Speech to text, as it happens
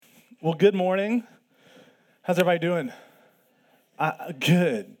Well, good morning. How's everybody doing?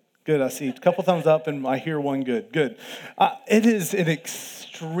 Good. Good. I see a couple thumbs up and I hear one good. Good. It is an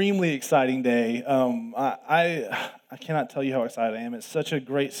extremely exciting day. I cannot tell you how excited I am. It's such a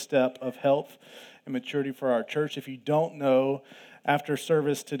great step of health and maturity for our church. If you don't know, after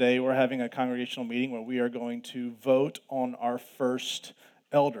service today, we're having a congregational meeting where we are going to vote on our first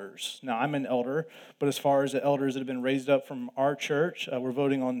elders. Now, I'm an elder, but as far as the elders that have been raised up from our church, we're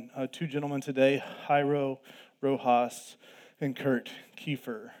voting on two gentlemen today, Jairo Rojas and Kurt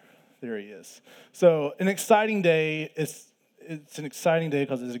Kiefer. There he is. So an exciting day. It's an exciting day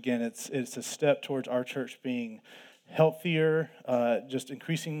because, again, it's a step towards our church being healthier, just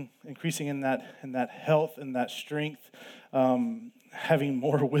increasing in that health and that strength, having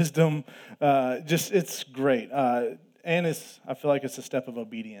more wisdom. It's great. And I feel like it's a step of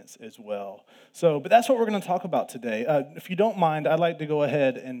obedience as well. But that's what we're going to talk about today. If you don't mind, I'd like to go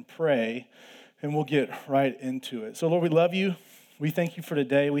ahead and pray, and we'll get right into it. So, Lord, we love you. We thank you for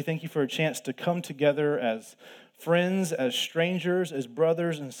today. We thank you for a chance to come together as friends, as strangers, as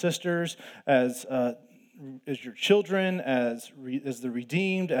brothers and sisters, as your children, as the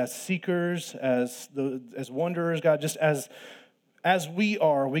redeemed, as seekers, as wanderers, God, just as we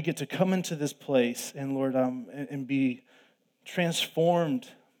get to come into this place and, Lord, and be transformed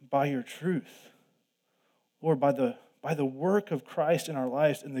by your truth. Lord, by the work of Christ in our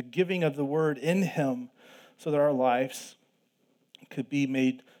lives and the giving of the word in him so that our lives could be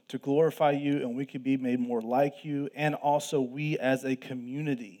made to glorify you and we could be made more like you, and also we as a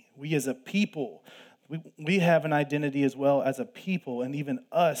community, we as a people, we have an identity as well as a people, and even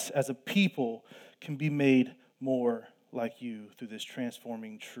us as a people can be made more like you through this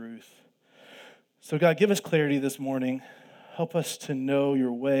transforming truth. So God, give us clarity this morning. Help us to know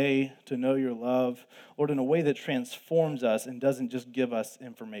your way, to know your love, Lord, in a way that transforms us and doesn't just give us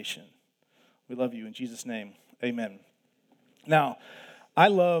information. We love you in Jesus' name. Amen. Now, I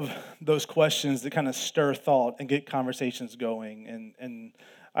love those questions that kind of stir thought and get conversations going, and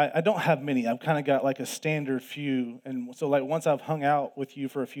I don't have many. I've kind of got like a standard few, and so like once I've hung out with you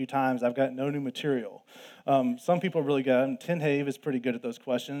for a few times, I've got no new material. Some people are really good, and Tin Have is pretty good at those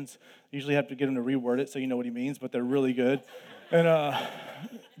questions. Usually have to get him to reword it so you know what he means, but they're really good. And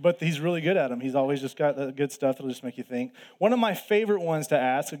but he's really good at them. He's always just got the good stuff that'll just make you think. One of my favorite ones to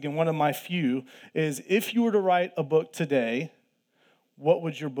ask, again, one of my few, is if you were to write a book today, what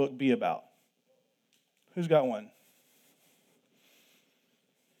would your book be about? Who's got one?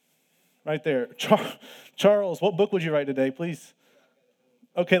 Right there. Charles, what book would you write today, please?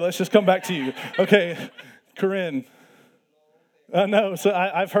 Okay, let's just come back to you. Okay, Corinne. No, so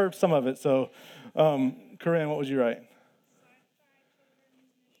I've heard some of it. So, Corinne, what would you write?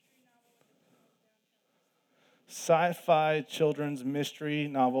 Sci-fi children's mystery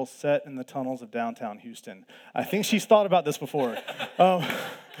novel set in the tunnels of downtown Houston. I think she's thought about this before.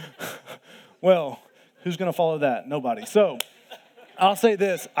 Well, who's going to follow that? Nobody. So, I'll say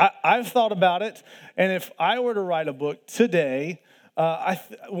this. I've thought about it, and if I were to write a book today,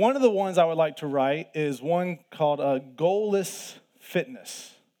 one of the ones I would like to write is one called Goalless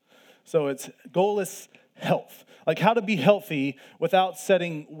Fitness. So it's goalless health, like how to be healthy without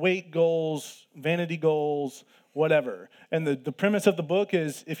setting weight goals, vanity goals, whatever. And the premise of the book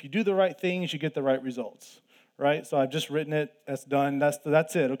is if you do the right things, you get the right results, right? So I've just written it. That's done.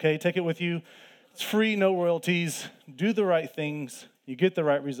 That's it, okay? Take it with you. It's free, no royalties. Do the right things. You get the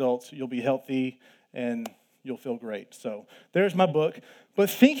right results. You'll be healthy, and you'll feel great. So there's my book. But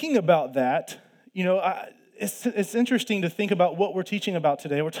thinking about that, it's interesting to think about what we're teaching about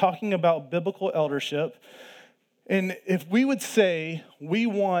today. We're talking about biblical eldership. And if we would say we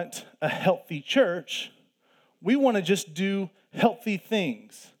want a healthy church, we want to just do healthy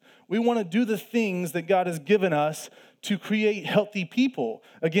things. We want to do the things that God has given us to create healthy people.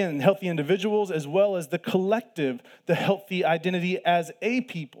 Again, healthy individuals as well as the collective, the healthy identity as a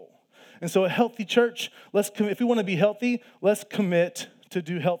people. And so a healthy church, if we want to be healthy, let's commit to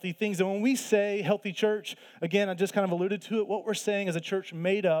do healthy things. And when we say healthy church, again, I just kind of alluded to it, what we're saying is a church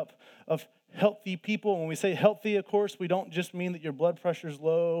made up of healthy people. When we say healthy, of course, we don't just mean that your blood pressure's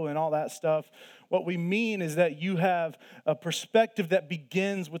low and all that stuff. What we mean is that you have a perspective that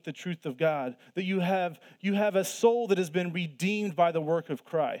begins with the truth of God, that you have a soul that has been redeemed by the work of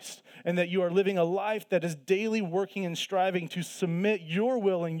Christ, and that you are living a life that is daily working and striving to submit your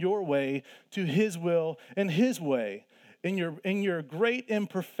will and your way to his will and his way. In your great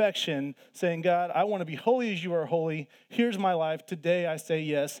imperfection, saying, God, I want to be holy as you are holy. Here's my life. Today I say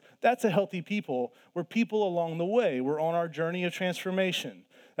yes. That's a healthy people. We're people along the way. We're on our journey of transformation.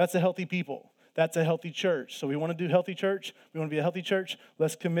 That's a healthy people. That's a healthy church. So we want to do healthy church. We want to be a healthy church.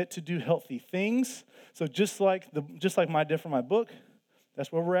 Let's commit to do healthy things. So just like my idea for my book,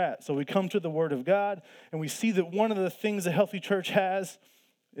 that's where we're at. So we come to the Word of God, and we see that one of the things a healthy church has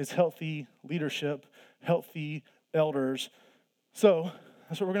is healthy leadership, healthy elders. So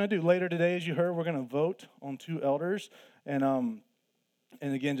that's what we're going to do. Later today, as you heard, we're going to vote on 2 elders. And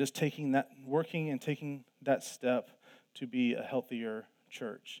again, just taking that step to be a healthier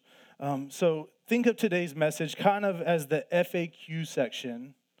church. So think of today's message kind of as the FAQ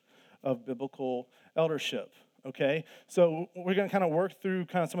section of biblical eldership. Okay, so we're going to kind of work through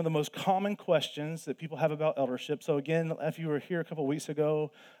kind of some of the most common questions that people have about eldership. So again, if you were here a couple weeks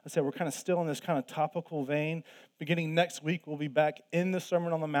ago, I said we're kind of still in this kind of topical vein. Beginning next week, we'll be back in the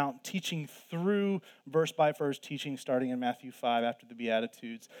Sermon on the Mount, teaching through verse by verse teaching, starting in Matthew 5 after the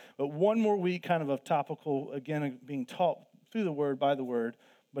Beatitudes. But one more week kind of topical, again, being taught through the Word, by the Word,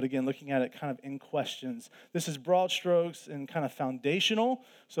 but again, looking at it kind of in questions. This is broad strokes and kind of foundational.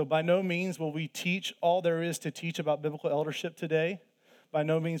 So by no means will we teach all there is to teach about biblical eldership today. By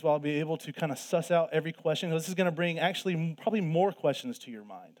no means will I be able to kind of suss out every question. This is going to bring actually probably more questions to your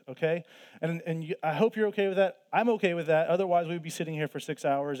mind, okay? I hope you're okay with that. I'm okay with that. Otherwise, we'd be sitting here for 6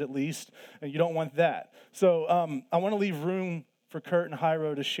 hours at least, and you don't want that. So I want to leave room for Kurt and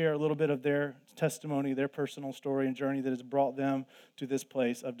Hyro to share a little bit of their testimony, their personal story and journey that has brought them to this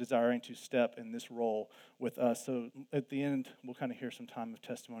place of desiring to step in this role with us. So at the end, we'll kind of hear some time of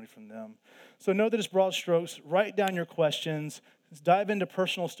testimony from them. So know that it's broad strokes. Write down your questions. Dive into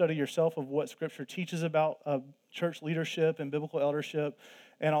personal study yourself of what Scripture teaches about church leadership and biblical eldership,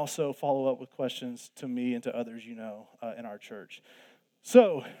 and also follow up with questions to me and to others you know in our church.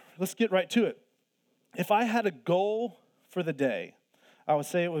 So let's get right to it. If I had a goal for the day, I would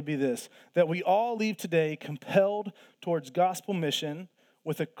say it would be this: that we all leave today compelled towards gospel mission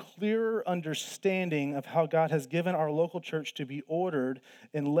with a clearer understanding of how God has given our local church to be ordered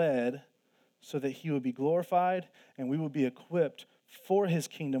and led so that he would be glorified and we would be equipped for his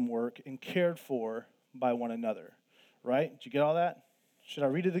kingdom work and cared for by one another. Right? Did you get all that? Should I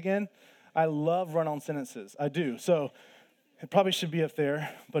read it again? I love run-on sentences. I do. So it probably should be up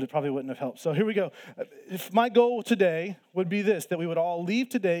there, but it probably wouldn't have helped. So here we go. If my goal today would be this: that we would all leave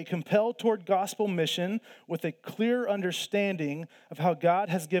today compelled toward gospel mission with a clear understanding of how God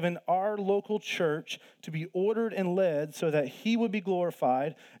has given our local church to be ordered and led so that he would be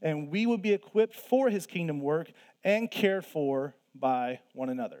glorified and we would be equipped for his kingdom work and cared for by one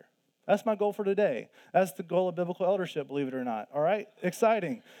another. That's my goal for today. That's the goal of biblical eldership, believe it or not. All right?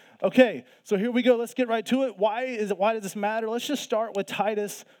 Exciting. Okay, so here we go. Let's get right to it. Why does this matter? Let's just start with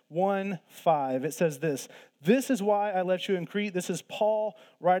Titus 1:5. It says this: "This is why I left you in Crete." This is Paul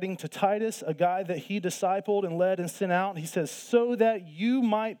writing to Titus, a guy that he discipled and led and sent out. He says, "So that you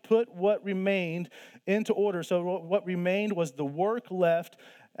might put what remained into order." So what remained was the work left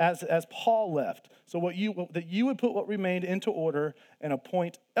as Paul left. So that you would put what remained into order and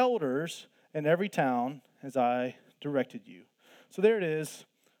appoint elders in every town as I directed you. So there it is.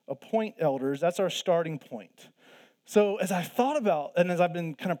 Appoint elders. That's our starting point. So as I thought about, and as I've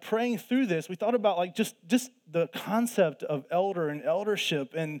been kind of praying through this, we thought about like just the concept of elder and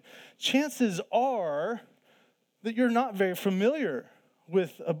eldership. And chances are that you're not very familiar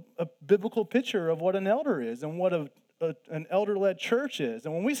with a biblical picture of what an elder is and what an elder-led church is.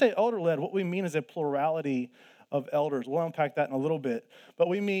 And when we say elder-led, what we mean is a plurality of elders. We'll unpack that in a little bit. But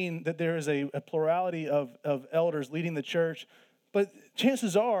we mean that there is a plurality of elders leading the church. But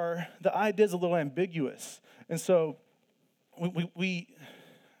chances are the idea is a little ambiguous. And so I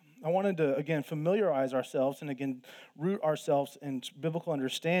wanted to, again, familiarize ourselves and, again, root ourselves in biblical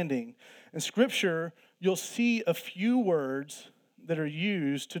understanding. In Scripture, you'll see a few words that are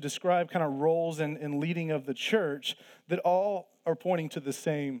used to describe kind of roles and leading of the church that all are pointing to the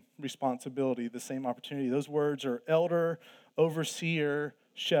same responsibility, the same opportunity. Those words are elder, overseer,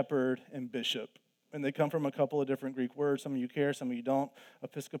 shepherd, and bishop. And they come from a couple of different Greek words. Some of you care, some of you don't.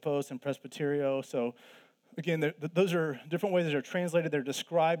 Episkopos and presbyterio. So again, those are different ways that are translated. They're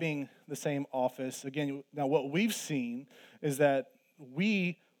describing the same office. Again, now what we've seen is that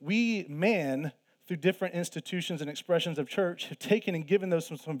we men, through different institutions and expressions of church, have taken and given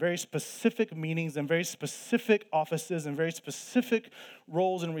those some very specific meanings and very specific offices and very specific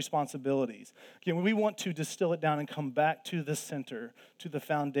roles and responsibilities. Again, we want to distill it down and come back to the center, to the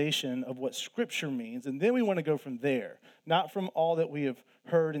foundation of what Scripture means, and then we want to go from there, not from all that we have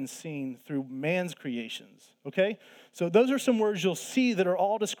heard and seen through man's creations, okay? So those are some words you'll see that are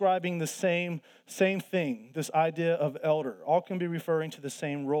all describing the same thing, this idea of elder. All can be referring to the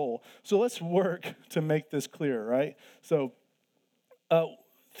same role. So let's work to make this clear, right? So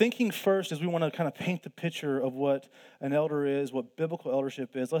thinking first as we want to kind of paint the picture of what an elder is, what biblical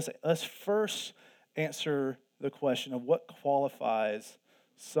eldership is, let's first answer the question of what qualifies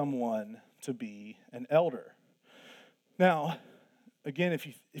someone to be an elder. Now, again, if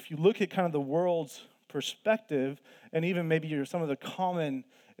you look at kind of the world's perspective, and even maybe some of the common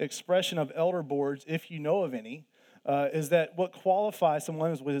expression of elder boards, if you know of any, is that what qualifies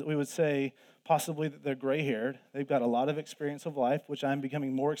someone is we would say possibly that they're gray-haired. They've got a lot of experience of life, which I'm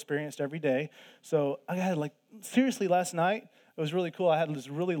becoming more experienced every day. So I had seriously last night, it was really cool. I had this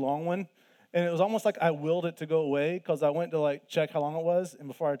really long one, and it was almost like I willed it to go away because I went to check how long it was, and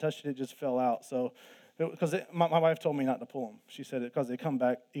before I touched it, it just fell out. So because my wife told me not to pull them. She said it because they come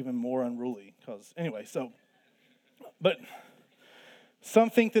back even more unruly. But some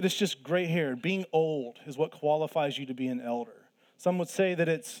think that it's just gray hair. Being old is what qualifies you to be an elder. Some would say that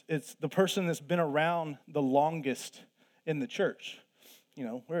it's the person that's been around the longest in the church.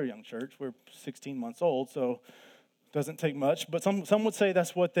 We're a young church. We're 16 months old, so it doesn't take much. But some would say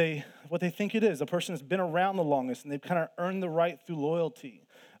that's what they think it is. A person that's been around the longest, and they've kind of earned the right through loyalty.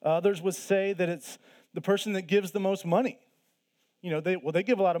 Others would say that it's the person that gives the most money. They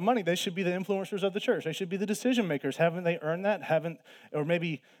give a lot of money. They should be the influencers of the church. They should be the decision makers. Haven't they earned that? Or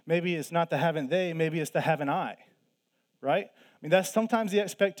maybe it's not the haven't they, maybe it's the haven't I, right? I mean, that's sometimes the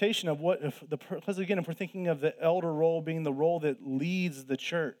expectation of because again, if we're thinking of the elder role being the role that leads the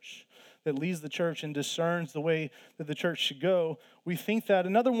church and discerns the way that the church should go, we think that.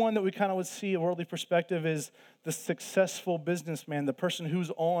 Another one that we kind of would see a worldly perspective is the successful businessman, the person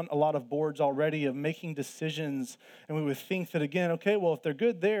who's on a lot of boards already of making decisions. And we would think that, again, okay, well, if they're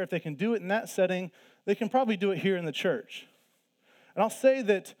good there, if they can do it in that setting, they can probably do it here in the church. And I'll say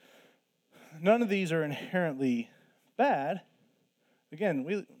that none of these are inherently bad.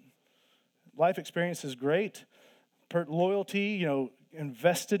 Again, life experience is great. Loyalty,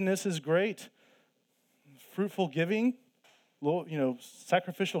 investedness is great. Fruitful giving,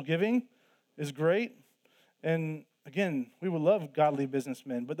 sacrificial giving is great. And again, we would love godly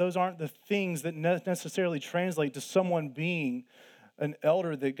businessmen, but those aren't the things that necessarily translate to someone being an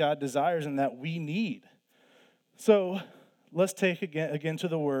elder that God desires and that we need. So let's take again to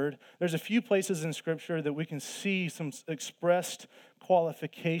the word. There's a few places in Scripture that we can see some expressed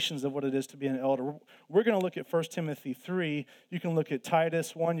qualifications of what it is to be an elder. We're going to look at 1 Timothy 3. You can look at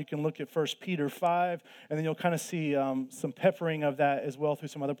Titus 1. You can look at 1 Peter 5. And then you'll kind of see some peppering of that as well through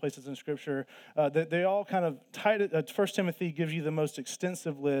some other places in Scripture. They all kind of, 1 Timothy gives you the most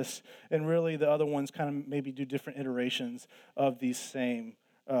extensive list, and really the other ones kind of maybe do different iterations of these same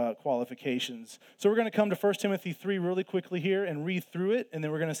qualifications. So we're going to come to 1 Timothy 3 really quickly here and read through it, and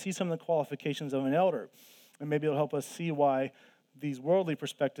then we're going to see some of the qualifications of an elder. And maybe it'll help us see why these worldly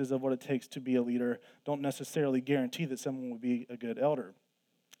perspectives of what it takes to be a leader don't necessarily guarantee that someone would be a good elder.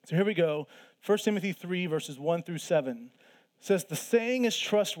 So here we go. 1 Timothy 3, verses 1 through 7. It says, "The saying is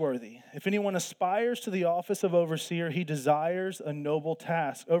trustworthy. If anyone aspires to the office of overseer, he desires a noble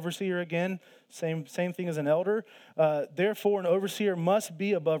task." Overseer, again, same thing as an elder. "Therefore, an overseer must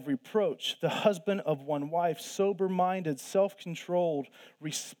be above reproach, the husband of one wife, sober-minded, self-controlled,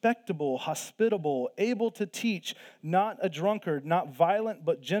 respectable, hospitable, able to teach, not a drunkard, not violent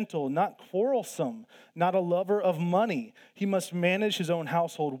but gentle, not quarrelsome, not a lover of money. He must manage his own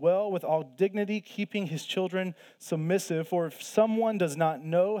household well, with all dignity, keeping his children submissive. For if someone does not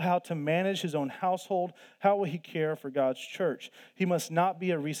know how to manage his own household, how will he care for God's church? He must not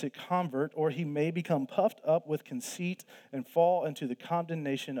be a recent convert, or he may become puffed up with conceit and fall into the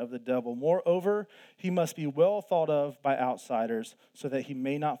condemnation of the devil. Moreover, he must be well thought of by outsiders, so that he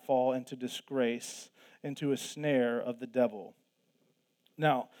may not fall into disgrace, into a snare of the devil."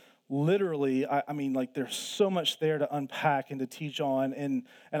 Now, literally, I mean, there's so much there to unpack and to teach on, and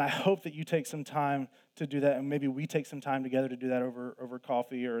I hope that you take some time to do that, and maybe we take some time together to do that over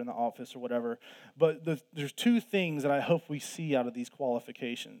coffee or in the office or whatever. But there's two things that I hope we see out of these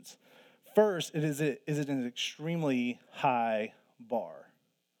qualifications. First, is it an extremely high bar.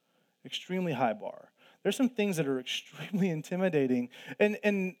 Extremely high bar. There's some things that are extremely intimidating. And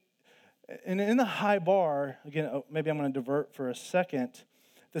in the high bar, again, maybe I'm going to divert for a second.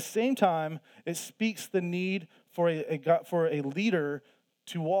 At the same time, it speaks the need for a leader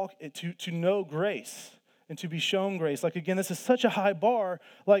to walk, to know grace and to be shown grace. Again, this is such a high bar.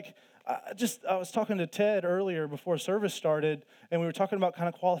 I was talking to Ted earlier before service started, and we were talking about kind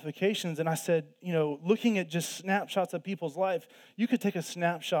of qualifications, and I said, looking at just snapshots of people's life, you could take a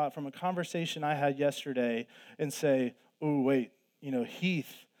snapshot from a conversation I had yesterday and say, "Oh, wait,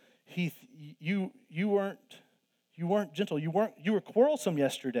 Heath, you weren't gentle. You were quarrelsome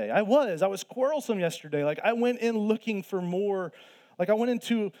yesterday." I was quarrelsome yesterday. I went in looking for more Like I went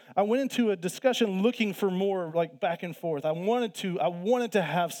into a discussion looking for more like back and forth. I wanted to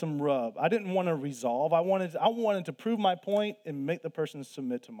have some rub. I didn't want to resolve. I wanted to prove my point and make the person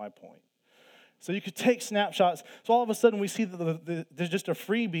submit to my point. So you could take snapshots. So all of a sudden we see that there's just a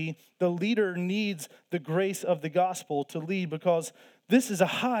freebie. The leader needs the grace of the gospel to lead because this is a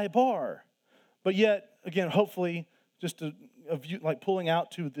high bar. But yet, again, hopefully just a view, like pulling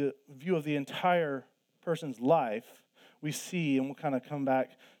out to the view of the entire person's life, we see, and we'll kind of come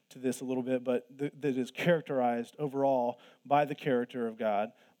back to this a little bit, but that is characterized overall by the character of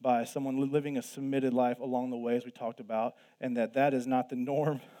God, by someone living a submitted life along the way, as we talked about, and that is not the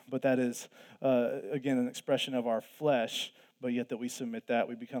norm, but that is, again, an expression of our flesh, but yet that we submit that,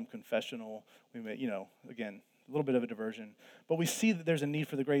 we become confessional, we may, again, a little bit of a diversion. But we see that there's a need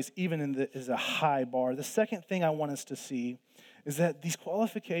for the grace, even is a high bar. The second thing I want us to see is that these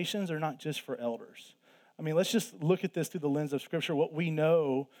qualifications are not just for elders. I mean, let's just look at this through the lens of Scripture. What we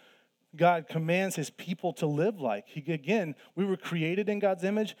know, God commands his people to live like. We were created in God's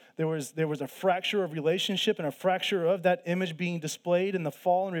image. There was a fracture of relationship and a fracture of that image being displayed in the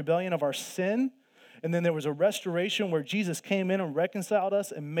fall and rebellion of our sin. And then there was a restoration where Jesus came in and reconciled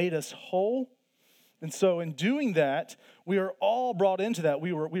us and made us whole. And so in doing that, we are all brought into that.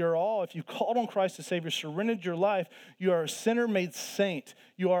 We are all, if you called on Christ as Savior, surrendered your life, you are a sinner made saint.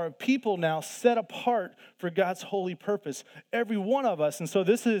 You are a people now set apart for God's holy purpose, every one of us. And so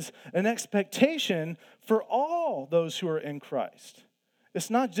this is an expectation for all those who are in Christ. It's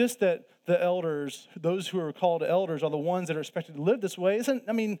not just that the elders, those who are called elders, are the ones that are expected to live this way.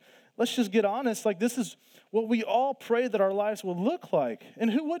 Let's just get honest. Like, this is what we all pray that our lives will look like.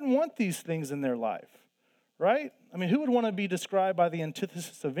 And who wouldn't want these things in their life, right? I mean, who would want to be described by the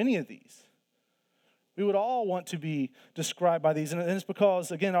antithesis of any of these? We would all want to be described by these. And it's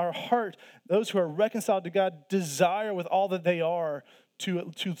because, again, our heart, those who are reconciled to God, desire with all that they are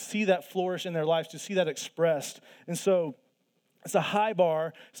to see that flourish in their lives, to see that expressed. And so it's a high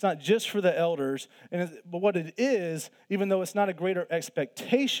bar. It's not just for the elders. But what it is, even though it's not a greater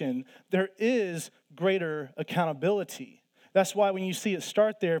expectation, there is greater accountability. That's why when you see it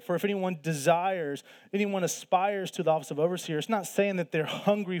start there, for if anyone aspires to the office of overseer, it's not saying that they're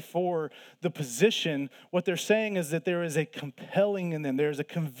hungry for the position. What they're saying is that there is a compelling in them. There's a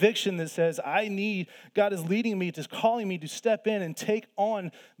conviction that says, God is leading me, is calling me to step in and take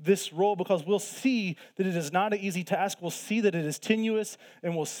on this role, because we'll see that it is not an easy task. We'll see that it is tenuous,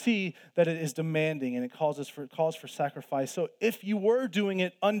 and we'll see that it is demanding, and it calls for sacrifice. So if you were doing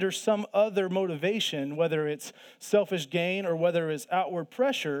it under some other motivation, whether it's selfish gain or whether it's outward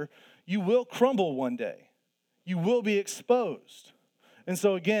pressure, you will crumble one day. You will be exposed. And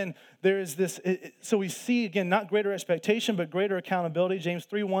so again, there is this, so we see again, not greater expectation, but greater accountability. James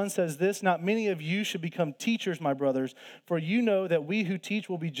 3:1 says this, "Not many of you should become teachers, my brothers, for you know that we who teach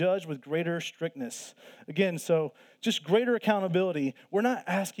will be judged with greater strictness." Again, so just greater accountability. We're not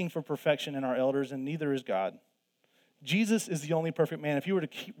asking for perfection in our elders, and neither is God. Jesus is the only perfect man. If you were to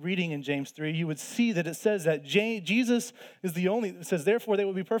keep reading in James 3, you would see that it says that Jesus is the only, it says, therefore they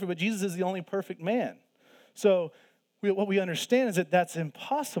will be perfect, but Jesus is the only perfect man. So what we understand is that that's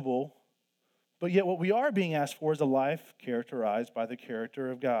impossible, but yet what we are being asked for is a life characterized by the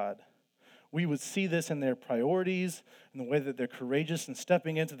character of God. We would see this in their priorities, in the way that they're courageous and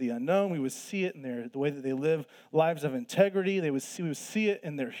stepping into the unknown. We would see it in the way that they live lives of integrity. We would see it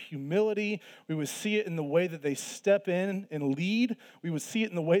in their humility. We would see it in the way that they step in and lead. We would see it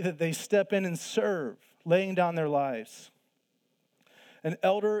in the way that they step in and serve, laying down their lives. An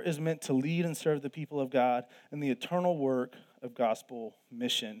elder is meant to lead and serve the people of God in the eternal work of gospel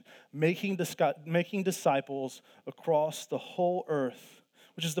mission, making disciples across the whole earth,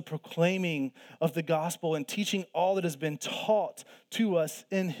 which is the proclaiming of the gospel and teaching all that has been taught to us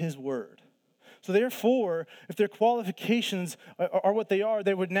in his word. So therefore, if their qualifications are what they are,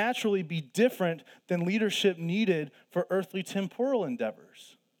 they would naturally be different than leadership needed for earthly temporal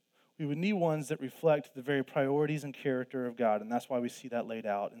endeavors. We would need ones that reflect the very priorities and character of God, and that's why we see that laid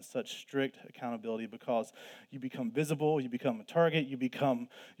out in such strict accountability, because you become visible, you become a target,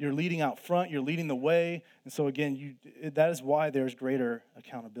 you're leading out front, you're leading the way, and so again, that is why there's greater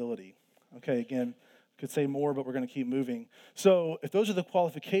accountability. Okay, again, could say more, but we're going to keep moving. So if those are the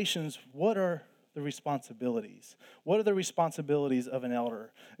qualifications, what are the responsibilities? What are the responsibilities of an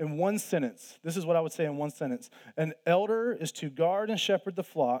elder? In one sentence, this is what I would say in one sentence. An elder is to guard and shepherd the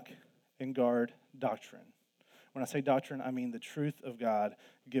flock and guard doctrine. When I say doctrine, I mean the truth of God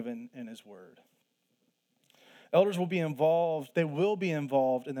given in his word. Elders will be involved in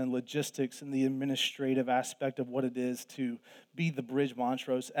the logistics and the administrative aspect of what it is to be the Bridge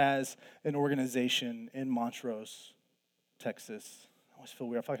Montrose as an organization in Montrose, Texas. always feel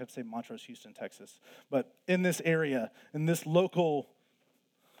weird. I feel like I have to say Montrose, Houston, Texas. But in this area, in this local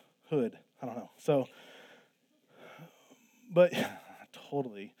hood, I don't know. So, but I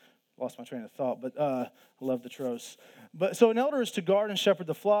totally lost my train of thought, but I love the Tros. But so an elder is to guard and shepherd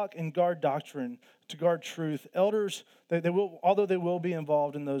the flock and guard doctrine, to guard truth. Elders, they will, although they will be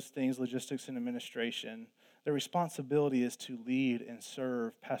involved in those things, logistics and administration, their responsibility is to lead and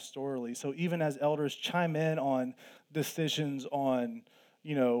serve pastorally. So even as elders chime in on decisions on,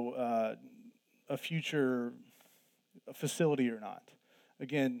 a future facility or not,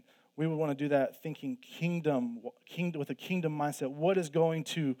 again, we would want to do that thinking kingdom with a kingdom mindset. What is going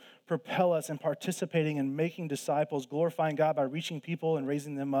to propel us in participating in making disciples, glorifying God by reaching people and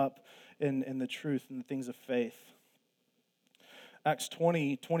raising them up in the truth and the things of faith? Acts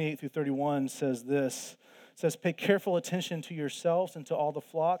 20, 28 through 31 says this. It says, pay careful attention to yourselves and to all the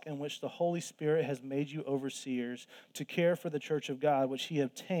flock in which the Holy Spirit has made you overseers to care for the church of God, which he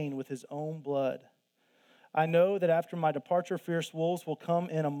obtained with his own blood. I know that after my departure, fierce wolves will come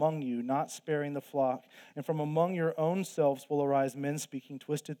in among you, not sparing the flock. And from among your own selves will arise men speaking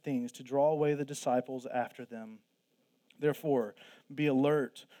twisted things to draw away the disciples after them. Therefore, be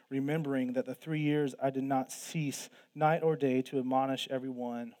alert, remembering that the 3 years I did not cease night or day to admonish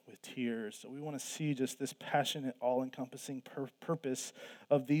everyone with tears. So we want to see just this passionate, all-encompassing purpose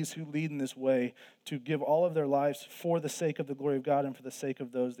of these who lead in this way to give all of their lives for the sake of the glory of God and for the sake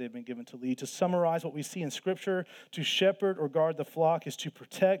of those they've been given to lead. To summarize what we see in Scripture, to shepherd or guard the flock is to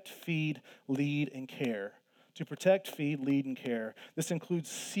protect, feed, lead, and care. To protect, feed, lead, and care. This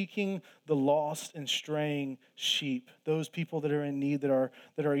includes seeking the lost and straying sheep, those people that are in need, that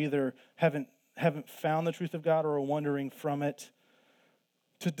are either haven't found the truth of God or are wandering from it.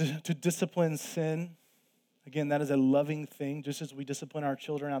 To discipline sin. Again, that is a loving thing, just as we discipline our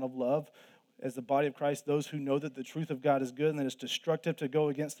children out of love. As the body of Christ, those who know that the truth of God is good and that it's destructive to go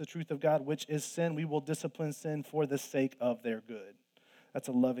against the truth of God, which is sin, we will discipline sin for the sake of their good. That's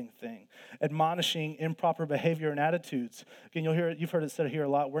a loving thing. Admonishing improper behavior and attitudes. Again, you've heard it said here a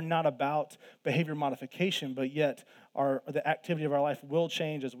lot. We're not about behavior modification, but yet the activity of our life will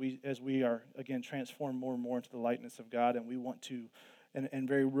change as we are, again, transformed more and more into the likeness of God. And we want to, in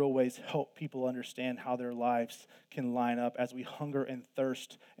very real ways, help people understand how their lives can line up as we hunger and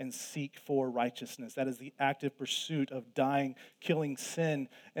thirst and seek for righteousness. That is the active pursuit of dying, killing sin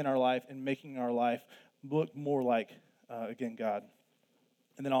in our life and making our life look more like, again, God.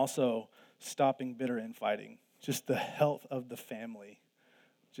 And then also stopping bitter infighting, just the health of the family.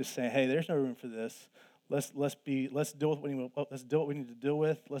 Just saying, hey, there's no room for this. Let's deal with what we need to deal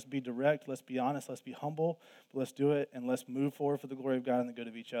with. Let's be direct. Let's be honest. Let's be humble. But let's do it and let's move forward for the glory of God and the good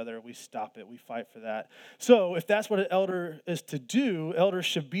of each other. We stop it. We fight for that. So if that's what an elder is to do, elders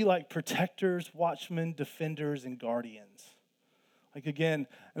should be like protectors, watchmen, defenders, and guardians. Like again,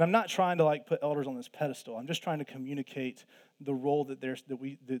 and I'm not trying to put elders on this pedestal. I'm just trying to communicate the role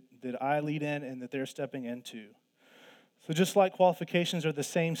that I lead in and that they're stepping into. So just like qualifications are the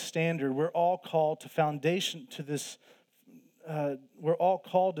same standard, we're all called to this. We're all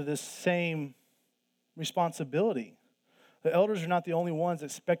called to this same responsibility. The elders are not the only ones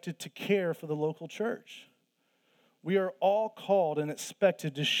expected to care for the local church. We are all called and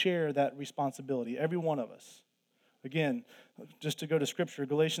expected to share that responsibility, every one of us. Again, just to go to Scripture,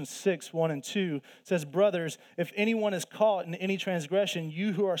 Galatians 6, 1 and 2 says, brothers, if anyone is caught in any transgression,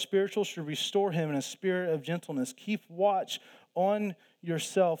 you who are spiritual should restore him in a spirit of gentleness. Keep watch on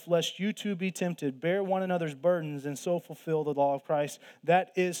yourself, lest you too be tempted. Bear one another's burdens and so fulfill the law of Christ. That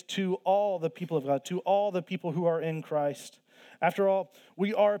is to all the people of God, to all the people who are in Christ. After all,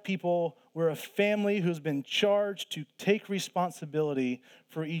 we are people, we're a family who's been charged to take responsibility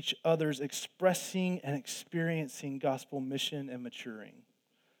for each other's expressing and experiencing gospel mission and maturing.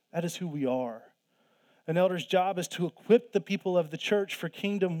 That is who we are. An elder's job is to equip the people of the church for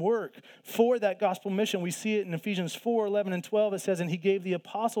kingdom work, for that gospel mission. We see it in Ephesians 4, 11 and 12. It says, and he gave the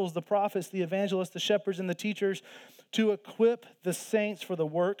apostles, the prophets, the evangelists, the shepherds, and the teachers to equip the saints for the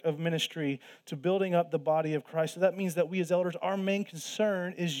work of ministry, to building up the body of Christ. So that means that we as elders, our main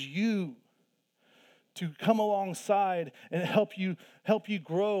concern is you, to come alongside and help you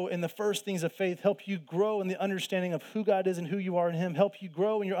grow in the first things of faith, help you grow in the understanding of who God is and who you are in him, help you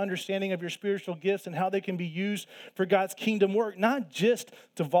grow in your understanding of your spiritual gifts and how they can be used for God's kingdom work, not just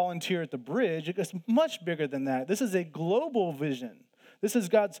to volunteer at the bridge. It's much bigger than that. This is a global vision. This is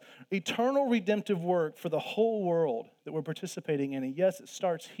God's eternal redemptive work for the whole world that we're participating in. And yes, it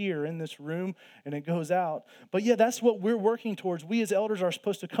starts here in this room and it goes out. But yeah, that's what we're working towards. We as elders are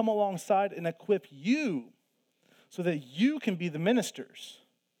supposed to come alongside and equip you so that you can be the ministers.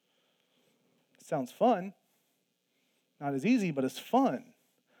 Sounds fun. not as easy, but it's fun.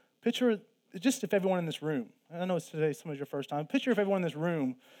 Picture just if everyone in this room, I know it's today some of your first time, picture if everyone in this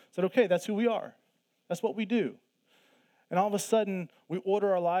room said, okay, that's who we are. That's what we do. And all of a sudden, we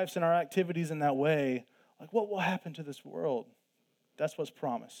order our lives and our activities in that way. Like, what will happen to this world? That's what's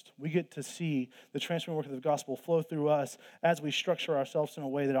promised. We get to see the transforming work of the gospel flow through us as we structure ourselves in a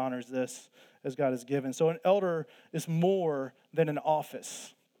way that honors this as God has given. So an elder is more than an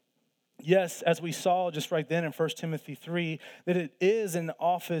office. Yes, as we saw just right then in 1 Timothy 3, that it is an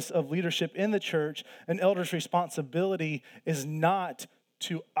office of leadership in the church. An elder's responsibility is not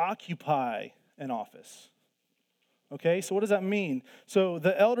to occupy an office. Okay, so what does that mean? So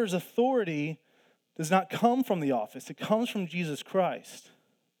the elder's authority does not come from the office. It comes from Jesus Christ.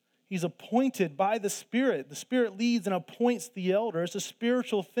 He's appointed by the Spirit. The Spirit leads and appoints the elder. It's a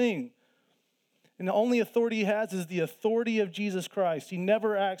spiritual thing. And the only authority he has is the authority of Jesus Christ. He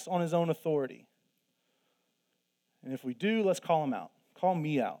never acts on his own authority. And if we do, let's call him out. Call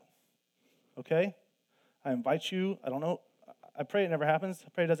me out. Okay? I invite you. I don't know. I pray it never happens. I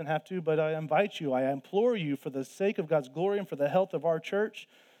pray it doesn't have to, but I invite you. I implore you for the sake of God's glory and for the health of our church,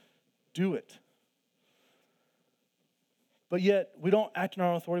 do it. But yet, we don't act in our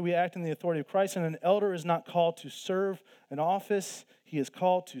own authority. We act in the authority of Christ. And an elder is not called to serve an office. He is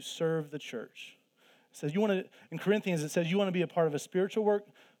called to serve the church. It says in Corinthians, it says you want to be a part of a spiritual work,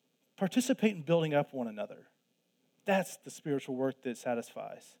 participate in building up one another. That's the spiritual work that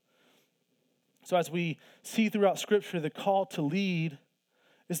satisfies. So as we see throughout Scripture, the call to lead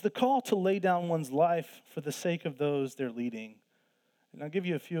is the call to lay down one's life for the sake of those they're leading. And I'll give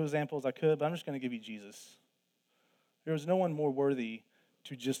you a few examples I could, but I'm just going to give you Jesus. There was no one more worthy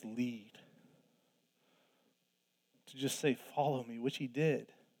to just lead, to just say, follow me, which he did.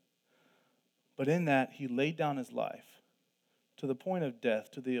 But in that, he laid down his life to the point of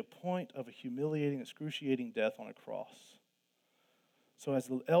death, to the point of a humiliating, excruciating death on a cross. So as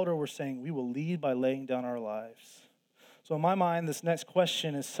the elder, we're saying we will lead by laying down our lives. So in my mind, this next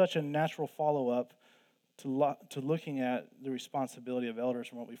question is such a natural follow-up to looking at the responsibility of elders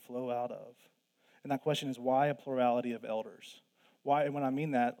and what we flow out of. And that question is, why a plurality of elders? Why, and when I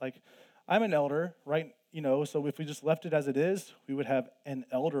mean that, like, I'm an elder, right? So if we just left it as it is, we would have an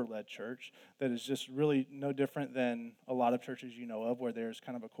elder-led church that is just really no different than a lot of churches you know of, where there's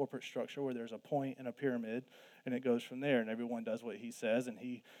kind of a corporate structure, where there's a point and a pyramid, and it goes from there, and everyone does what he says, and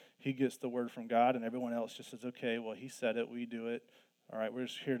he gets the word from God, and everyone else just says, okay, well, he said it, we do it. All right, we're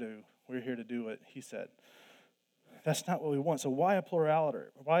here to do what he said. That's not what we want. So why a plurality?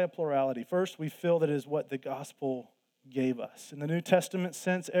 Why a plurality? First, we feel that it is what the gospel gave us. In the New Testament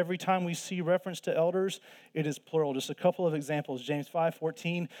sense, every time we see reference to elders, it is plural. Just a couple of examples. James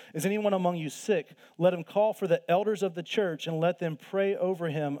 5:14, is anyone among you sick? Let him call for the elders of the church and let them pray over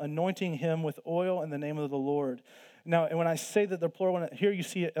him, anointing him with oil in the name of the Lord. Now, and when I say that they're plural, here you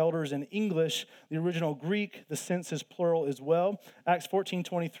see elders in English. The original Greek, the sense is plural as well. Acts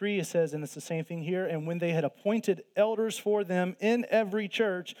 14:23, it says, and it's the same thing here, and when they had appointed elders for them in every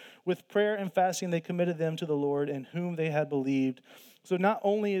church, with prayer and fasting they committed them to the Lord in whom they had believed. So not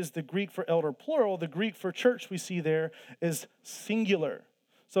only is the Greek for elder plural, the Greek for church we see there is singular.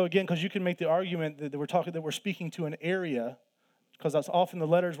 So again, because you can make the argument that we're speaking to an area, because that's often the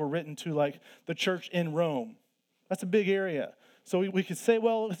letters were written to like the church in Rome. That's a big area. So we could say,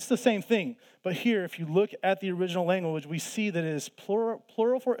 well, it's the same thing. But here, if you look at the original language, we see that it is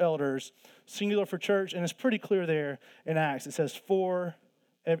plural for elders, singular for church, and it's pretty clear there in Acts. It says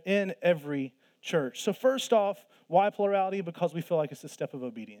in every church. So first off, why plurality? Because we feel like it's a step of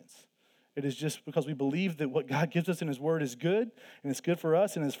obedience. It is just because we believe that what God gives us in his word is good, and it's good for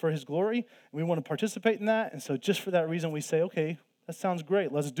us, and it's for his glory, and we want to participate in that. And so just for that reason, we say, okay, that sounds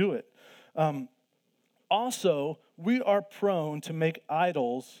great. Let's do it. Also, we are prone to make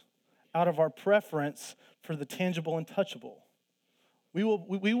idols out of our preference for the tangible and touchable. We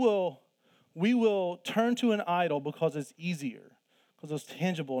will turn to an idol because it's easier, because it's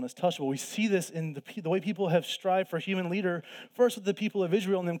tangible and it's touchable. We see this in the way people have strived for a human leader, first with the people of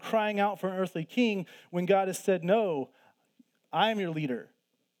Israel and them crying out for an earthly king when God has said, no, I am your leader.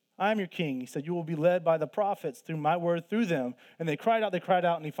 I am your king. He said, you will be led by the prophets through my word through them. And they cried out,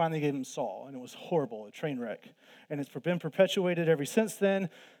 and he finally gave him Saul. And it was horrible, a train wreck. And it's been perpetuated ever since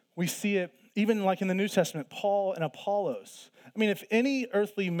then. We see it even like in the New Testament, Paul and Apollos. I mean, if any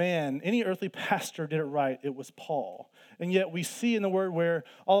earthly man, any earthly pastor did it right, it was Paul. And yet we see in the word where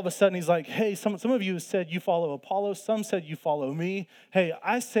all of a sudden he's like, hey, some of you said you follow Apollos. Some said you follow me. Hey,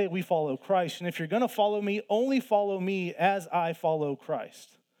 I say we follow Christ. And if you're going to follow me, only follow me as I follow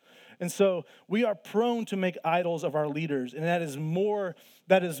Christ. And so we are prone to make idols of our leaders, and that is more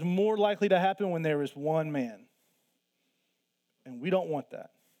likely to happen when there is one man. And we don't want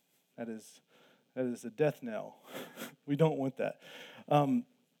that. That is a death knell. We don't want that.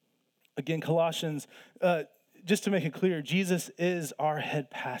 Again, Colossians, just to make it clear, Jesus is our head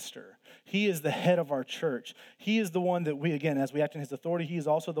pastor. He is the head of our church. He is the one that we, again, as we act in his authority, he is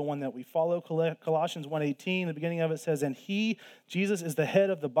also the one that we follow. Colossians 1:18, the beginning of it says, and he, Jesus, is the head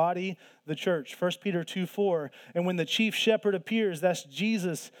of the body, the church. 1 Peter 2:4, and when the chief shepherd appears, that's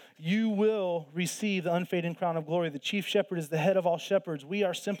Jesus, you will receive the unfading crown of glory. The chief shepherd is the head of all shepherds. We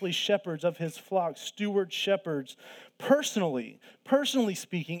are simply shepherds of his flock, steward shepherds. Personally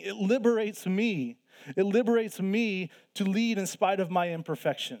speaking, it liberates me. It liberates me to lead in spite of my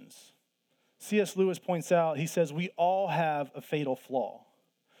imperfections. C.S. Lewis points out, he says, we all have a fatal flaw.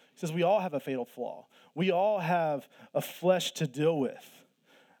 He says, we all have a fatal flaw. We all have a flesh to deal with.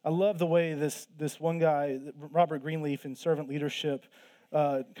 I love the way this one guy, Robert Greenleaf in Servant Leadership,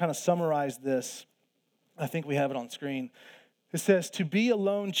 kind of summarized this. I think we have it on screen. It says, to be a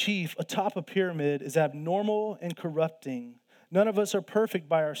lone chief atop a pyramid is abnormal and corrupting. None of us are perfect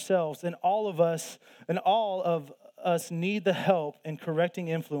by ourselves, and all of us need the help and correcting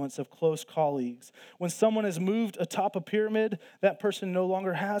influence of close colleagues. When someone is moved atop a pyramid, that person no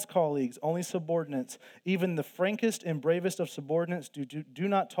longer has colleagues, only subordinates. Even the frankest and bravest of subordinates do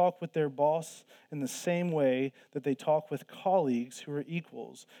not talk with their boss in the same way that they talk with colleagues who are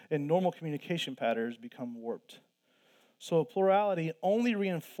equals, and normal communication patterns become warped. So plurality only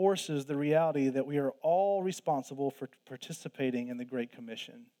reinforces the reality that we are all responsible for participating in the Great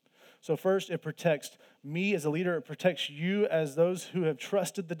Commission. So first, it protects me as a leader. It protects you as those who have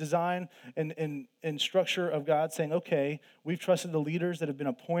trusted the design and structure of God, saying, okay, we've trusted the leaders that have been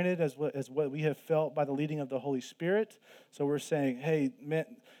appointed as what we have felt by the leading of the Holy Spirit. So we're saying, hey, man,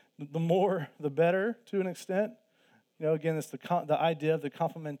 the more, the better to an extent. You know, again, it's the idea of the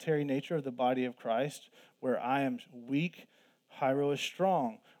complementary nature of the body of Christ, where I am weak, Hyro is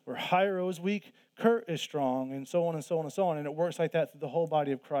strong. Where Hyro is weak, Kurt is strong, and so on and so on and so on. And it works like that through the whole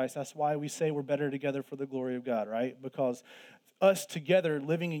body of Christ. That's why we say we're better together for the glory of God, right? Because us together,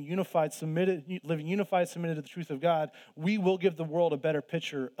 living unified, submitted to the truth of God, we will give the world a better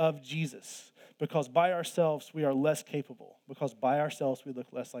picture of Jesus. Because by ourselves, we are less capable. Because by ourselves, we look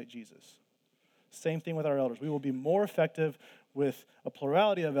less like Jesus. Same thing with our elders. We will be more effective with a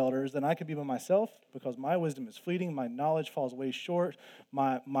plurality of elders than I could be by myself, because my wisdom is fleeting, my knowledge falls way short,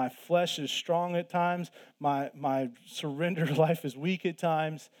 my flesh is strong at times, my surrendered life is weak at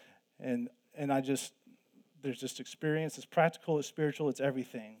times, and there's just experience. It's practical, it's spiritual, it's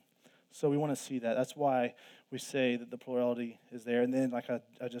everything. So we want to see that. That's why we say that the plurality is there. And then, like I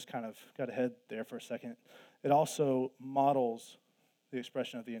just kind of got ahead there for a second, it also models the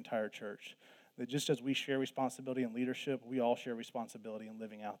expression of the entire church. That just as we share responsibility in leadership, we all share responsibility in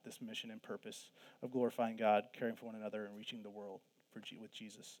living out this mission and purpose of glorifying God, caring for one another, and reaching the world with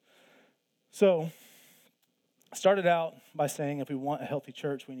Jesus. So, I started out by saying if we want a healthy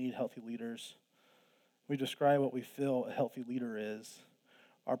church, we need healthy leaders. We describe what we feel a healthy leader is.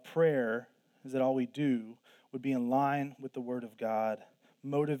 Our prayer is that all we do would be in line with the Word of God,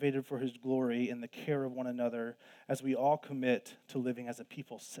 motivated for His glory and the care of one another, as we all commit to living as a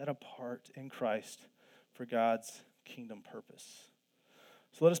people set apart in Christ for God's kingdom purpose.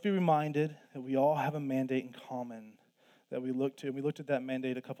 So let us be reminded that we all have a mandate in common that we look to. And we looked at that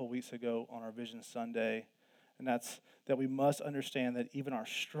mandate a couple weeks ago on our Vision Sunday. And that's that we must understand that even our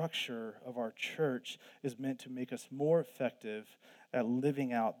structure of our church is meant to make us more effective at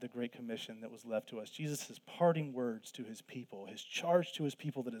living out the Great Commission that was left to us. Jesus' parting words to his people, his charge to his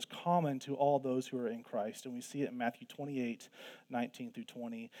people that is common to all those who are in Christ. And we see it in Matthew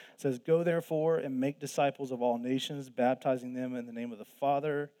 28:19-20. It says, "Go therefore and make disciples of all nations, baptizing them in the name of the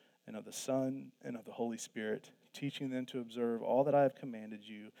Father and of the Son and of the Holy Spirit, teaching them to observe all that I have commanded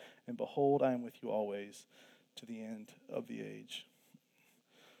you. And behold, I am with you always to the end of the age."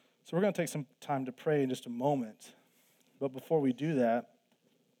 So we're going to take some time to pray in just a moment. But before we do that,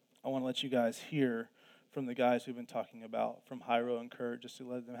 I want to let you guys hear from the guys we've been talking about, from Hyro and Kurt, just to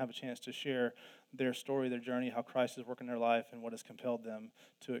let them have a chance to share their story, their journey, how Christ is working in their life, and what has compelled them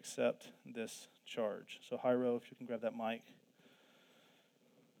to accept this charge. So Hyro, if you can grab that mic.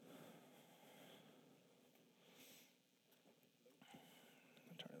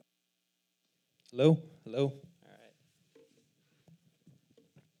 Hello? Hello?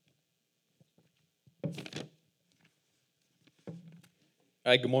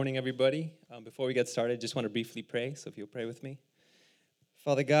 All right, good morning, everybody. Before we get started, just want to briefly pray, so if you'll pray with me.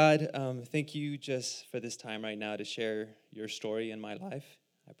 Father God, thank you just for this time right now to share your story in my life.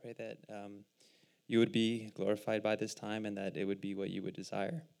 I pray that you would be glorified by this time and that it would be what you would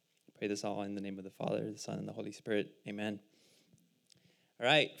desire. I pray this all in the name of the Father, the Son, and the Holy Spirit. Amen. All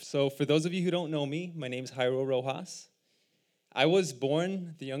right, so for those of you who don't know me, my name is Jairo Rojas. I was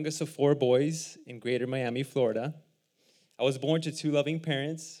born the youngest of 4 boys in greater Miami, Florida. I was born to 2 loving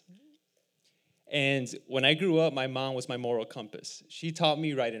parents. And when I grew up, my mom was my moral compass. She taught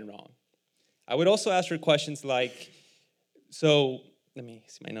me right and wrong. I would also ask her questions like, so let me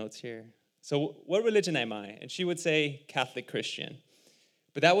see my notes here. So what religion am I? And she would say Catholic Christian.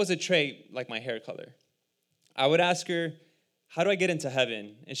 But that was a trait like my hair color. I would ask her, how do I get into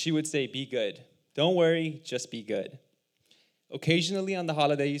heaven? And she would say, be good. Don't worry, just be good. Occasionally on the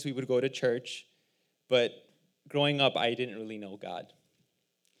holidays, we would go to church, but growing up, I didn't really know God.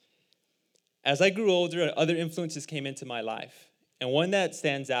 As I grew older, other influences came into my life. And one that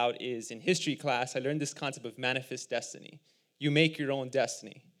stands out is in history class, I learned this concept of manifest destiny. You make your own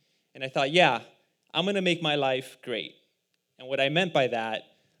destiny. And I thought, yeah, I'm going to make my life great. And what I meant by that,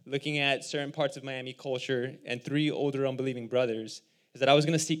 looking at certain parts of Miami culture and 3 older unbelieving brothers, is that I was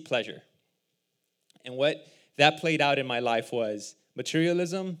going to seek pleasure. And what that played out in my life was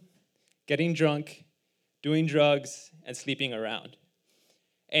materialism, getting drunk, doing drugs, and sleeping around.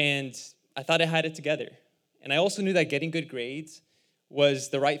 And I thought I had it together. And I also knew that getting good grades was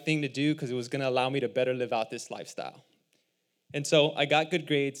the right thing to do because it was going to allow me to better live out this lifestyle. And so I got good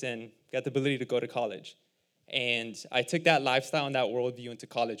grades and got the ability to go to college. And I took that lifestyle and that worldview into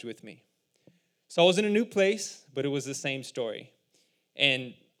college with me. So I was in a new place, but it was the same story.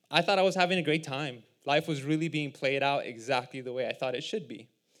 And I thought I was having a great time. Life was really being played out exactly the way I thought it should be.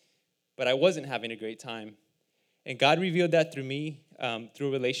 But I wasn't having a great time. And God revealed that through me, through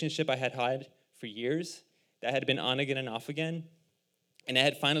a relationship I had had for years that had been on again and off again. And I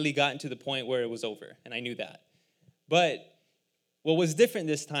had finally gotten to the point where it was over, and I knew that. But what was different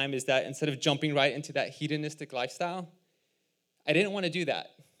this time is that instead of jumping right into that hedonistic lifestyle, I didn't want to do that.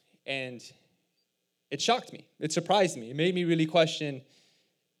 And it shocked me. It surprised me. It made me really question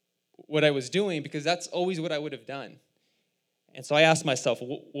what I was doing because that's always what I would have done. And so I asked myself,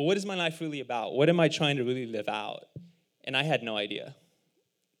 well, what is my life really about? What am I trying to really live out? And I had no idea.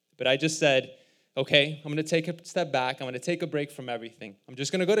 But I just said, okay, I'm going to take a step back. I'm going to take a break from everything. I'm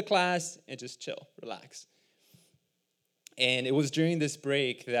just going to go to class and just chill, relax. And it was during this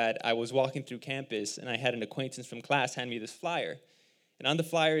break that I was walking through campus, and I had an acquaintance from class hand me this flyer. And on the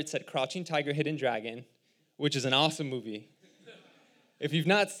flyer, it said Crouching Tiger, Hidden Dragon, which is an awesome movie. If you've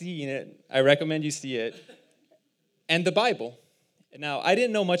not seen it, I recommend you see it. And the Bible. Now, I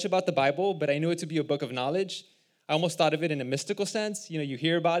didn't know much about the Bible, but I knew it to be a book of knowledge. I almost thought of it in a mystical sense. You know, you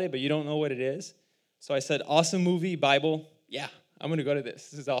hear about it, but you don't know what it is. So I said, awesome movie, Bible. Yeah, I'm going to go to this.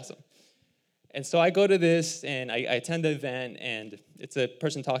 This is awesome. And so I go to this, and I attend the event, and it's a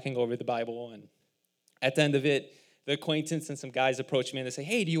person talking over the Bible. And at the end of it, the acquaintance and some guys approach me, and they say,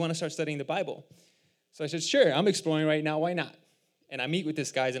 hey, do you want to start studying the Bible? So I said, sure, I'm exploring right now. Why not? And I meet with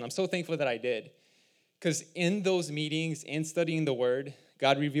these guys, and I'm so thankful that I did. Because in those meetings, in studying the Word,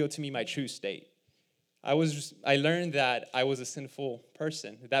 God revealed to me my true state. I learned that I was a sinful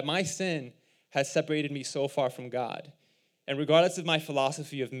person, that my sin has separated me so far from God. And regardless of my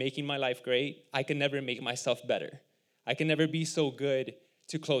philosophy of making my life great, I can never make myself better. I can never be so good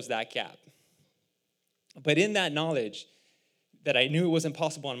to close that gap. But in that knowledge that I knew it wasn't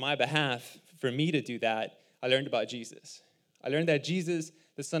possible on my behalf for me to do that, I learned about Jesus. I learned that Jesus,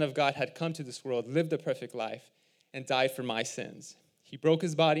 the Son of God, had come to this world, lived a perfect life, and died for my sins. He broke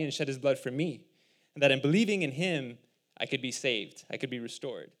his body and shed his blood for me. And that in believing in him, I could be saved. I could be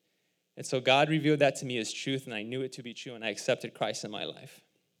restored. And so God revealed that to me as truth, and I knew it to be true, and I accepted Christ in my life.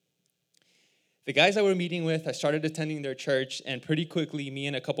 The guys I were meeting with, I started attending their church, and pretty quickly, me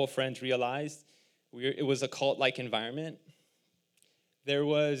and a couple of friends realized it was a cult-like environment. There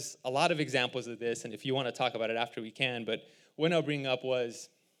was a lot of examples of this, and if you want to talk about it after, we can, but one I'll bring up was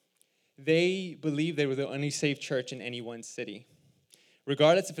they believed they were the only safe church in any one city.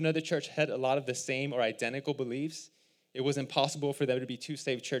 Regardless if another church had a lot of the same or identical beliefs, it was impossible for there to be 2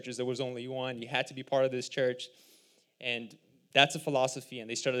 saved churches. There was only one. You had to be part of this church. And that's a philosophy. And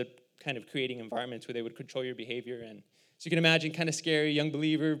they started kind of creating environments where they would control your behavior. And so you can imagine, kind of scary, young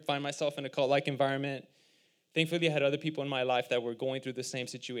believer, find myself in a cult-like environment. Thankfully, I had other people in my life that were going through the same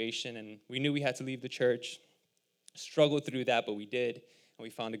situation. And we knew we had to leave the church. Struggled through that, but we did. And we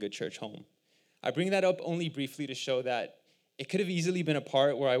found a good church home. I bring that up only briefly to show that it could have easily been a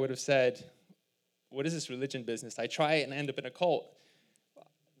part where I would have said, what is this religion business? I try it and I end up in a cult.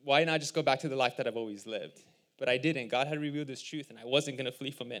 Why not just go back to the life that I've always lived? But I didn't. God had revealed this truth, and I wasn't going to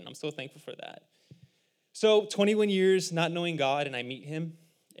flee from it, and I'm so thankful for that. So 21 years not knowing God, and I meet him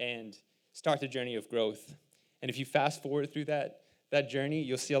and start the journey of growth. And if you fast forward through that journey,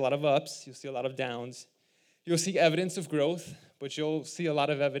 you'll see a lot of ups. You'll see a lot of downs. You'll see evidence of growth, but you'll see a lot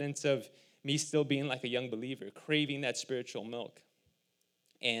of evidence of me still being like a young believer, craving that spiritual milk.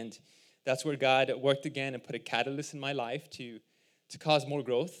 And that's where God worked again and put a catalyst in my life to cause more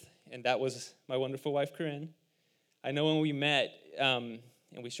growth, and that was my wonderful wife, Corinne. I know when we met and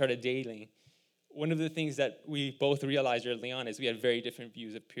we started dating, one of the things that we both realized early on is we had very different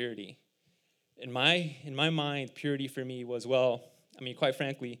views of purity. In my mind, purity for me was, quite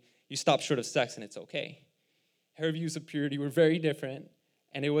frankly, you stop short of sex and it's okay. Her views of purity were very different,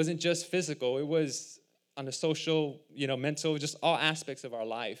 and it wasn't just physical. It was on a social, mental, just all aspects of our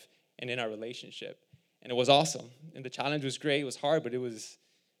life and in our relationship. And it was awesome. And the challenge was great. It was hard, but it was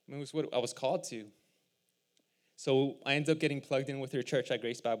what I was called to. So I ended up getting plugged in with her church at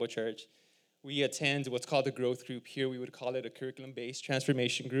Grace Bible Church. We attend what's called a growth group. Here we would call it a curriculum-based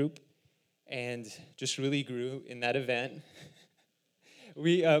transformation group, and just really grew in that event.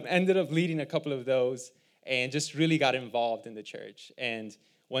 We ended up leading a couple of those and just really got involved in the church. And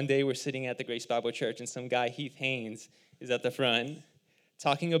one day we're sitting at the Grace Bible Church, and some guy, Heath Haynes, is at the front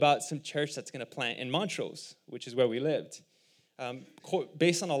talking about some church that's going to plant in Montrose, which is where we lived.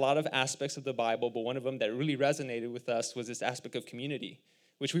 Based on a lot of aspects of the Bible, but one of them that really resonated with us was this aspect of community,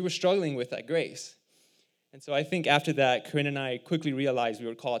 which we were struggling with at Grace. And so I think after that, Corinne and I quickly realized we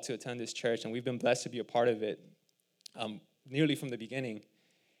were called to attend this church, and we've been blessed to be a part of it nearly from the beginning.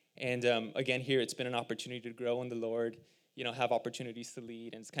 And again, here it's been an opportunity to grow in the Lord, have opportunities to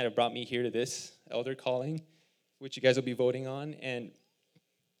lead, and it's kind of brought me here to this elder calling, which you guys will be voting on. And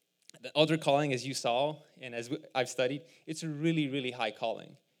the elder calling, as you saw, and as I've studied, it's a really, really high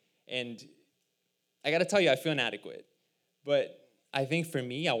calling. And I got to tell you, I feel inadequate. But I think for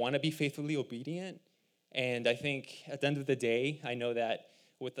me, I want to be faithfully obedient. And I think at the end of the day, I know that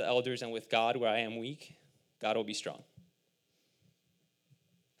with the elders and with God, where I am weak, God will be strong.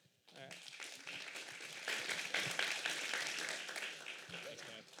 All right.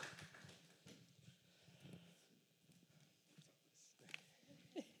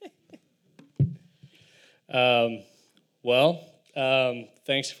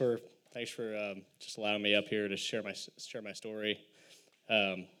 Thanks for just allowing me up here to share my story.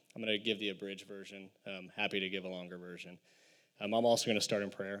 I'm going to give the abridged version. Happy to give a longer version. I'm also going to start in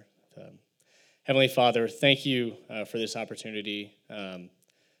prayer. Heavenly Father, thank you for this opportunity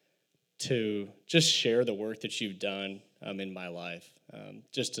to just share the work that you've done in my life.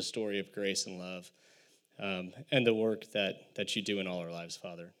 Just a story of grace and love, and the work that you do in all our lives,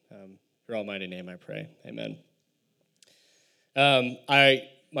 Father. Your almighty name I pray. Amen.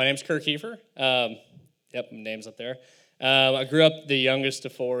 My name's Kirk Kiefer. My name's up there. I grew up the youngest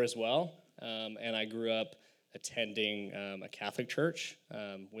of four as well, and I grew up attending a Catholic church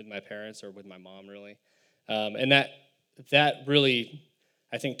with my parents, or with my mom, really. And that really,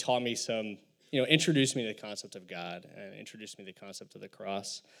 I think, taught me some, introduced me to the concept of God and introduced me to the concept of the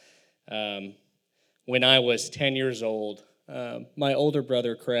cross. When I was 10 years old, my older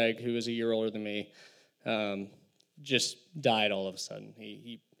brother, Craig, who was a year older than me, just died all of a sudden.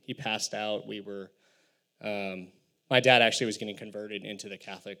 He passed out. My dad actually was getting converted into the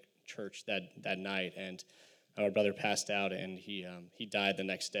Catholic church that night, and our brother passed out, and he died the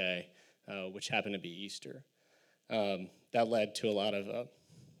next day, which happened to be Easter. That led to a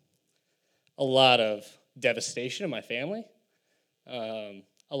lot of devastation in my family, a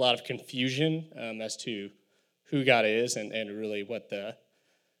lot of confusion as to who God is and really what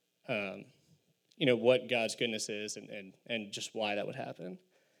what God's goodness is and just why that would happen.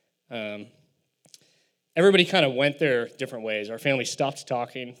 Everybody kind of went their different ways. Our family stopped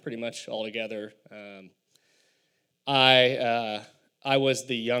talking pretty much altogether. I was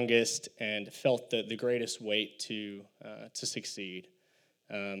the youngest and felt the greatest weight to succeed,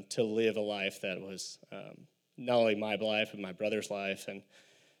 to live a life that was not only my life but my brother's life,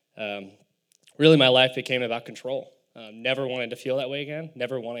 and really my life became about control. Never wanted to feel that way again.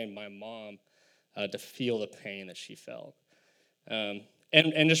 Never wanted my mom to feel the pain that she felt.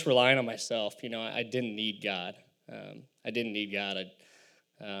 And just relying on myself. I didn't need God. I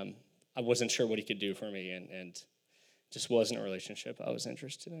wasn't sure what he could do for me, and just wasn't a relationship I was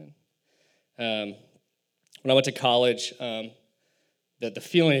interested in. When I went to college, the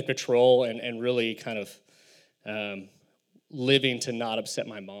feeling of control and really kind of living to not upset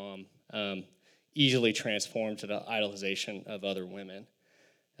my mom easily transformed to the idolization of other women,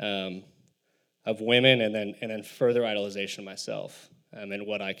 and then further idolization of myself and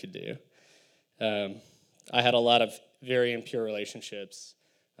what I could do. I had a lot of very impure relationships,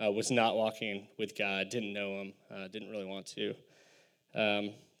 was not walking with God, didn't know him, didn't really want to.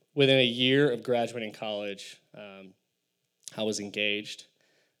 Within a year of graduating college, I was engaged,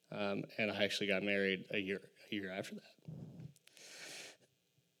 and I actually got married a year after that.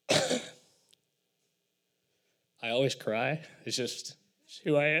 I always cry. It's just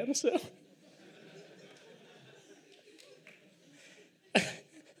who I am, so.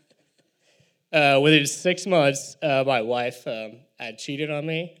 Within 6 months, my wife had cheated on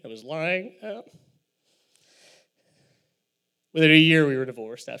me. I was lying. Within a year, we were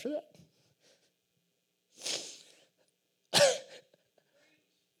divorced after that.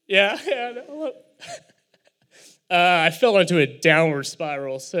 Yeah. No. I fell into a downward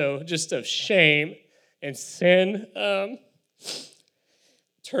spiral, so just of shame and sin,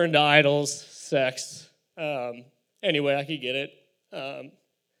 turned to idols, sex, any way I could get it,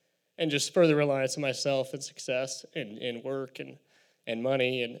 and just further reliance on myself and success in work and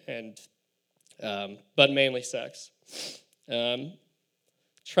money but mainly sex.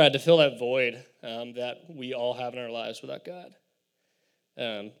 Tried to fill that void that we all have in our lives without God.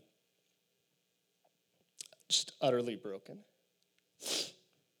 Just utterly broken.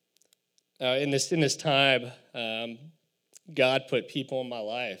 In this time, God put people in my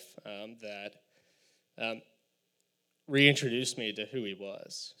life that reintroduced me to who He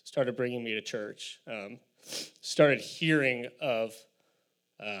was. Started bringing me to church. Started hearing of,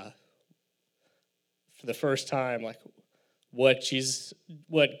 for the first time, like what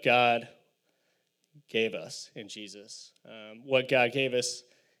God gave us in Jesus. What God gave us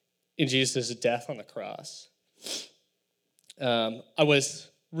in Jesus' death on the cross. I was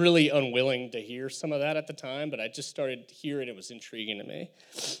really unwilling to hear some of that at the time, but I just started to hear it. It was intriguing to me.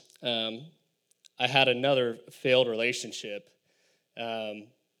 I had another failed relationship, and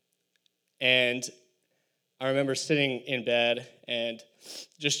I remember sitting in bed and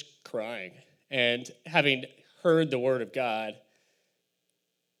just crying and having heard the word of God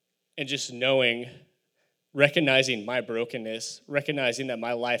and just recognizing my brokenness, recognizing that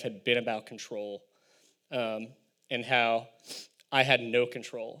my life had been about control, and how I had no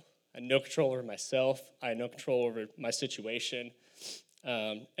control. I had no control over myself. I had no control over my situation.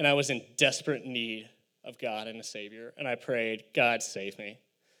 And I was in desperate need of God and a Savior. And I prayed, God, save me.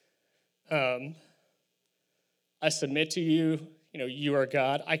 I submit to you. You are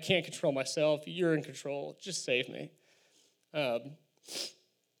God. I can't control myself. You're in control. Just save me.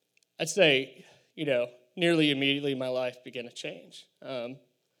 I'd say, nearly immediately my life began to change.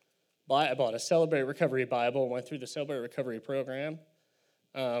 I bought a Celebrate Recovery Bible and went through the Celebrate Recovery program,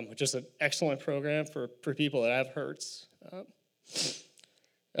 which is an excellent program for people that have hurts.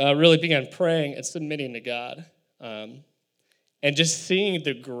 Really began praying and submitting to God, and just seeing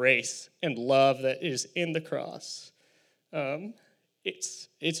the grace and love that is in the cross.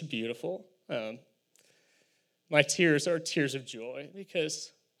 It's beautiful. My tears are tears of joy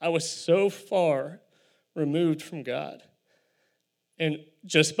because I was so far removed from God. And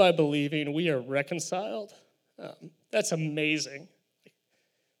just by believing we are reconciled, that's amazing.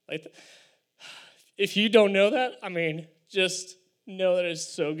 Like, if you don't know that, just know that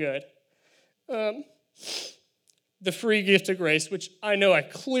it's so good. The free gift of grace, which I know I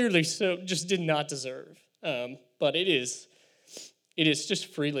clearly just did not deserve, but it is just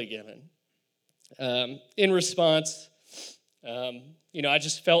freely given. In response, I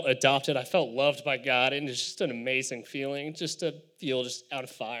just felt adopted. I felt loved by God, and it's just an amazing feeling, just to feel just out of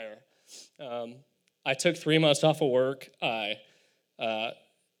fire. I took 3 months off of work. I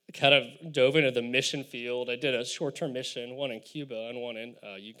kind of dove into the mission field. I did a short-term mission, one in Cuba and one in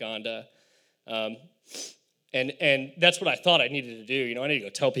Uganda. And that's what I thought I needed to do. I need to go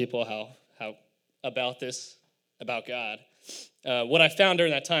tell people how about God. What I found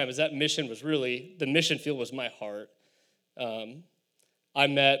during that time is that mission was really, the mission field was my heart. I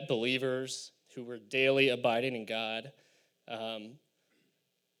met believers who were daily abiding in God. And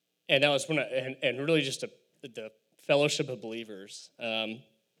that was when and really just the fellowship of believers.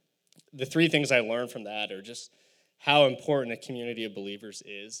 The three things I learned from that are just how important a community of believers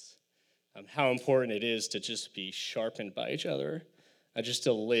is, how important it is to just be sharpened by each other, just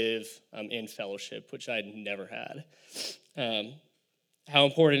to live in fellowship, which I'd never had. How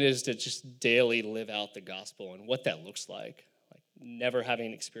important it is to just daily live out the gospel and what that looks like. Never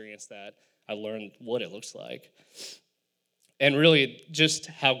having experienced that, I learned what it looks like. And really just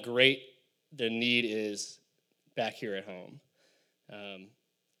how great the need is back here at home.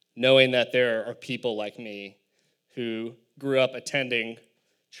 Knowing that there are people like me who grew up attending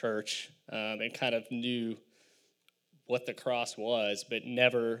church and kind of knew what the cross was, but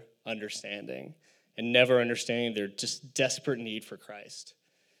never understanding their just desperate need for Christ.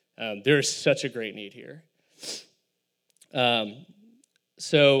 There is such a great need here.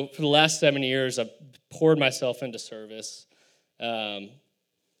 So for the last 7 years, I've poured myself into service. I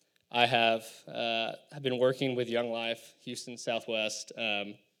have been working with Young Life, Houston Southwest,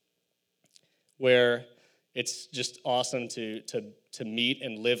 where it's just awesome to meet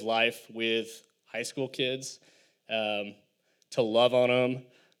and live life with high school kids, to love on them,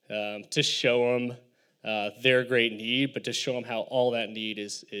 to show them their great need, but to show them how all that need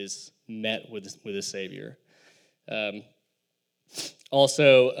is met with a Savior.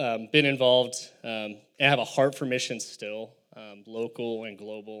 Also, been involved and have a heart for missions still, local and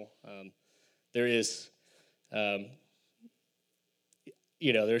global. There is, there's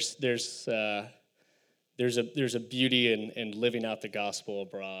a beauty in living out the gospel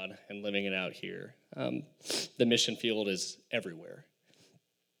abroad and living it out here. The mission field is everywhere.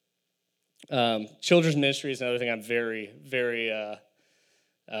 Children's ministry is another thing I'm very, very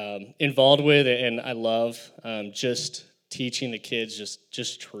involved with, and I love just teaching the kids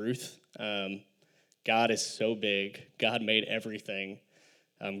just truth. God is so big. God made everything.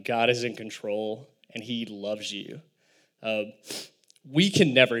 God is in control, and He loves you. We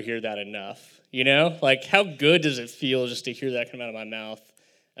can never hear that enough, Like, how good does it feel just to hear that come out of my mouth?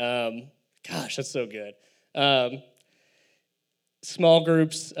 Gosh, that's so good. Small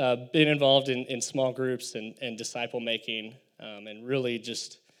groups, been involved in small groups and disciple making, and really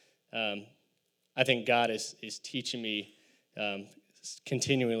just, I think God is teaching me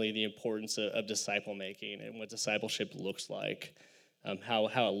continually the importance of disciple making and what discipleship looks like, how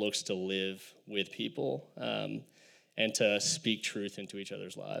it looks to live with people, and to speak truth into each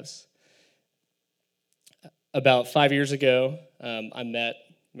other's lives. About 5 years ago, I met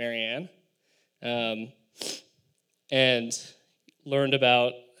Marianne, and learned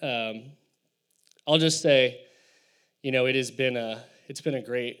about. I'll just say, it's been a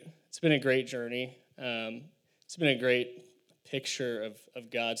great journey. It's been a great picture of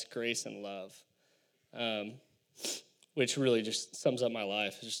God's grace and love, which really just sums up my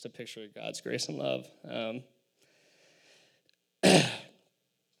life. It's just a picture of God's grace and love.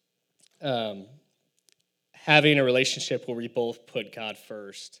 Having a relationship where we both put God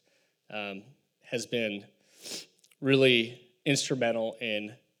first has been really instrumental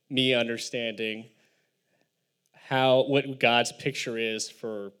in me understanding what God's picture is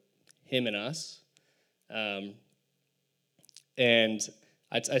for Him and us. And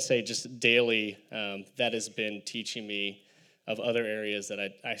I'd say just daily, that has been teaching me of other areas that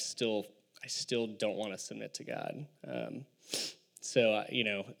I still don't want to submit to God. So I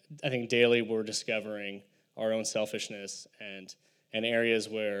think daily we're discovering our own selfishness and areas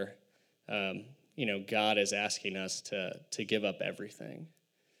where God is asking us to give up everything.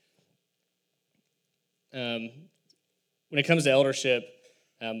 When it comes to eldership,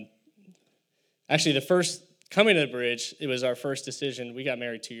 actually the first coming to the bridge, it was our first decision. We got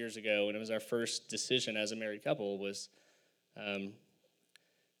married 2 years ago, and it was our first decision as a married couple was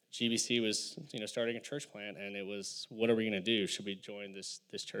GBC was starting a church plant, and it was, what are we going to do? Should we join this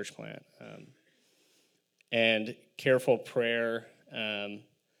church plant? And careful prayer and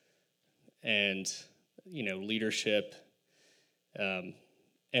leadership,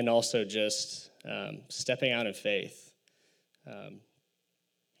 and also just stepping out in faith.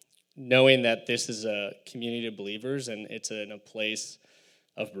 Knowing that this is a community of believers and it's in a place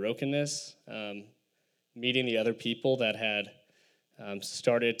of brokenness, meeting the other people that had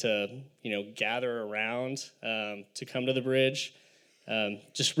started to gather around to come to the bridge,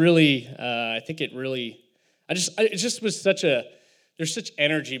 just really, I think it really, it just was there's such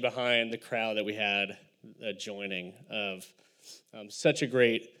energy behind the crowd that we had joining, of such a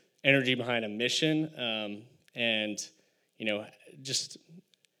great energy behind a mission, and just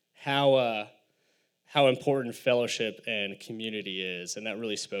how important fellowship and community is, and that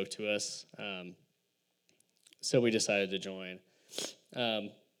really spoke to us. So we decided to join.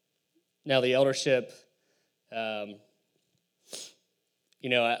 Now the eldership, I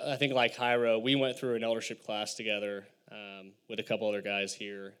think like Hyro, we went through an eldership class together with a couple other guys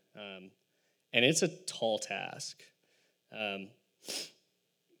here, and it's a tall task.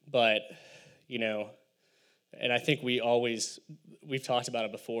 But and I think we've talked about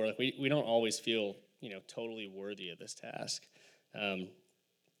it before, like we don't always feel, totally worthy of this task.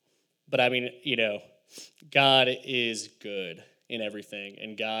 But I mean, God is good in everything,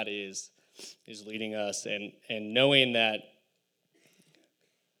 and God is leading us, and knowing that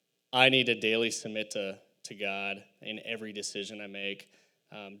I need to daily submit to God in every decision I make,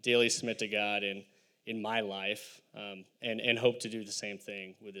 daily submit to God in my life, and hope to do the same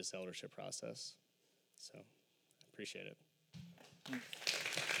thing with this eldership process. So, appreciate it.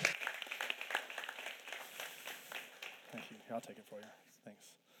 Thank you. Here, I'll take it for you.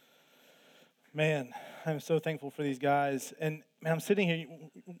 Thanks. Man, I'm so thankful for these guys. And man, I'm sitting here.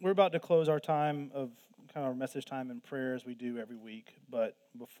 We're about to close our time of kind of our message time and prayer as we do every week. But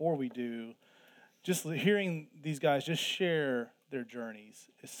before we do, just hearing these guys just share their journeys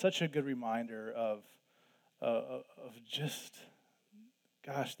is such a good reminder of just,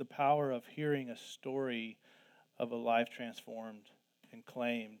 gosh, the power of hearing a story of a life transformed and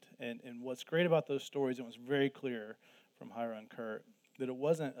claimed. And what's great about those stories, and was very clear from Hira and Kurt, that it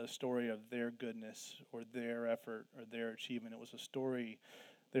wasn't a story of their goodness or their effort or their achievement. It was a story.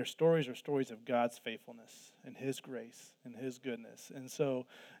 Their stories are stories of God's faithfulness and His grace and His goodness. And so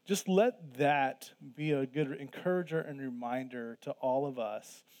just let that be a good encourager and reminder to all of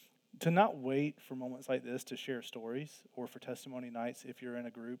us to not wait for moments like this to share stories, or for testimony nights if you're in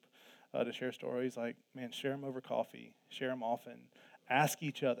a group to share stories. Like, man, share them over coffee, share them often. Ask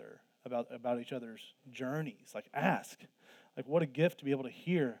each other about each other's journeys. Like, ask. Like, what a gift to be able to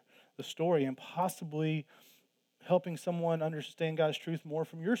hear the story and possibly helping someone understand God's truth more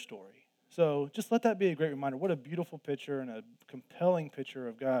from your story. So just let that be a great reminder. What a beautiful picture and a compelling picture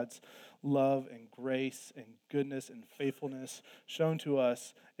of God's love and grace and goodness and faithfulness shown to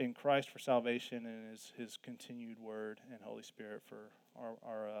us in Christ for salvation, and His continued Word and Holy Spirit for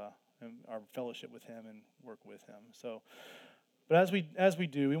our fellowship with Him and work with Him. So, but as we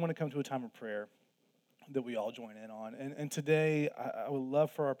do, we want to come to a time of prayer that we all join in on. And today, I would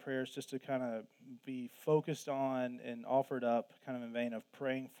love for our prayers just to kind of be focused on and offered up kind of in vein of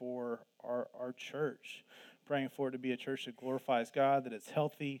praying for our church, praying for it to be a church that glorifies God, that it's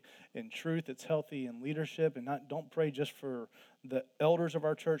healthy in truth, it's healthy in leadership, and don't pray just for the elders of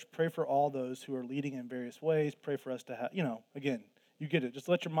our church. Pray for all those who are leading in various ways. Pray for us to have, again, you get it. Just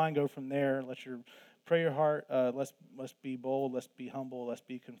let your mind go from there. Pray your heart. Let's be bold. Let's be humble. Let's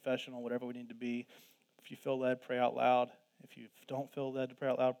be confessional, whatever we need to be. If you feel led, pray out loud. If you don't feel led to pray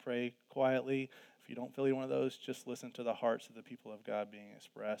out loud, pray quietly. If you don't feel either one of those, just listen to the hearts of the people of God being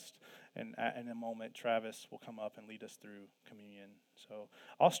expressed. And in a moment, Travis will come up and lead us through communion. So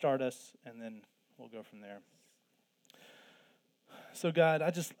I'll start us, and then we'll go from there. So God,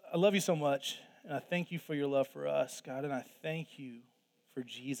 I love you so much, and I thank you for your love for us, God, and I thank you for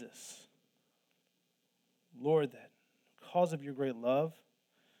Jesus. Lord, that because of your great love,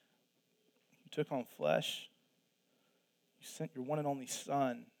 took on flesh. You sent your one and only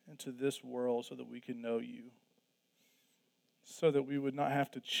Son into this world so that we could know you, so that we would not have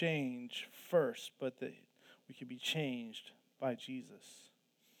to change first, but that we could be changed by Jesus.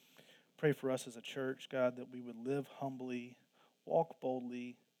 Pray for us as a church, God, that we would live humbly, walk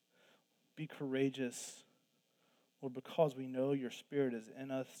boldly, be courageous, Lord, because we know your Spirit is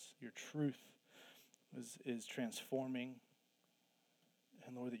in us, your truth is transforming,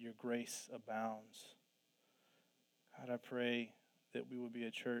 and Lord, that your grace abounds. God, I pray that we would be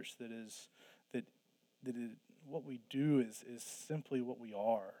a church what we do is simply what we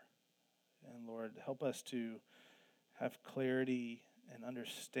are. And Lord, help us to have clarity and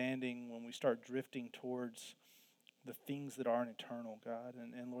understanding when we start drifting towards the things that aren't eternal, God.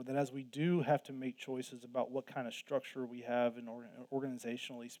 And Lord, that as we do have to make choices about what kind of structure we have and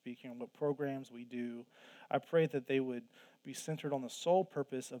organizationally speaking, and what programs we do, I pray that they would be centered on the sole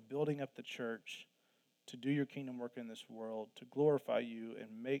purpose of building up the church to do your kingdom work in this world, to glorify you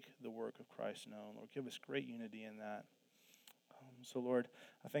and make the work of Christ known. Lord, give us great unity in that. So Lord,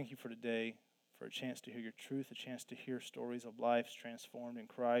 I thank you for today, for a chance to hear your truth, a chance to hear stories of lives transformed in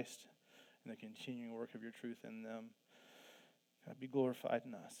Christ, and the continuing work of your truth in them. God, be glorified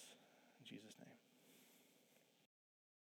in us. In Jesus' name.